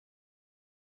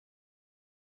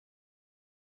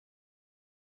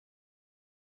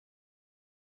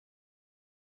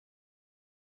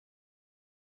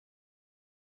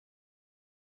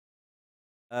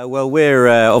Well, we're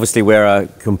obviously we're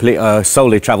a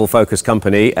solely travel-focused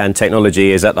company, and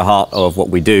technology is at the heart of what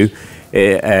we do.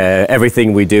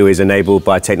 Everything we do is enabled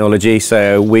by technology.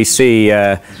 So we see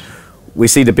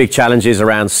the big challenges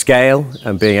around scale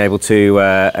and being able to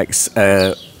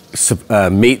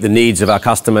meet the needs of our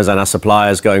customers and our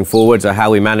suppliers going forward. So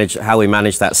how we manage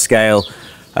that scale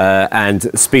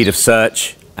and speed of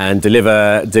search, and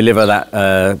deliver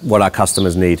that what our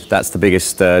customers need. That's the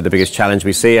biggest challenge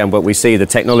we see, and what we see the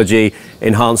technology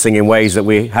enhancing in ways that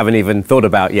we haven't even thought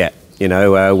about yet. You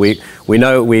know, we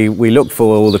look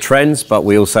for all the trends, but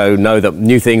we also know that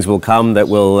new things will come that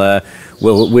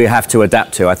we have to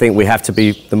adapt to. I think we have to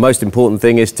be, the most important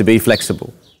thing is to be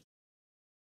flexible.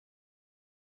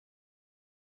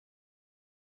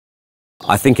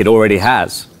 I think it already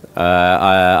has.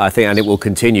 I think, and it will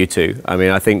continue to. I mean,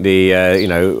 I think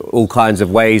all kinds of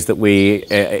ways that we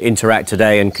interact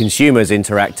today, and consumers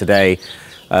interact today,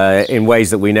 in ways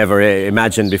that we never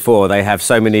imagined before. They have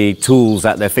so many tools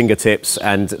at their fingertips,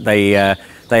 and they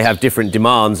have different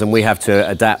demands, and we have to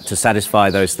adapt to satisfy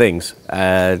those things.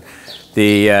 The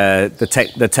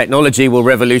technology will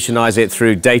revolutionize it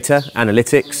through data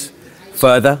analytics.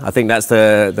 Further, I think that's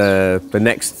the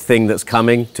next thing that's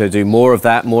coming, to do more of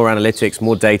that, more analytics,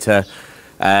 more data,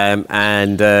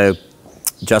 and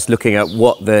just looking at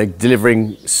what the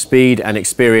delivering speed and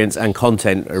experience and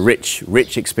content,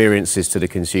 rich experiences to the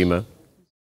consumer.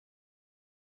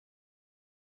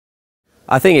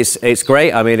 I think it's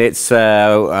great. I mean,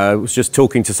 I was just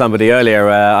talking to somebody earlier.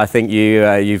 I think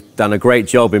you've done a great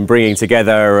job in bringing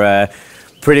together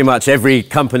pretty much every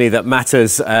company that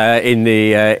matters in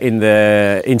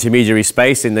the intermediary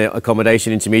space, in the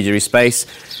accommodation intermediary space.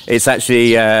 It's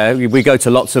actually we go to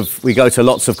lots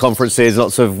of conferences,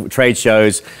 lots of trade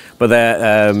shows, but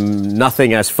they're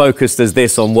nothing as focused as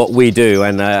this on what we do.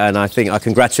 And I think I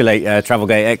congratulate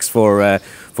TravelgateX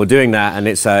for doing that, and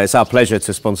it's our pleasure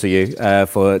to sponsor you,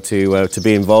 to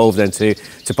be involved and to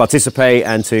participate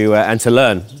and to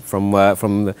learn from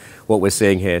what we're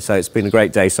seeing here. So it's been a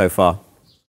great day so far.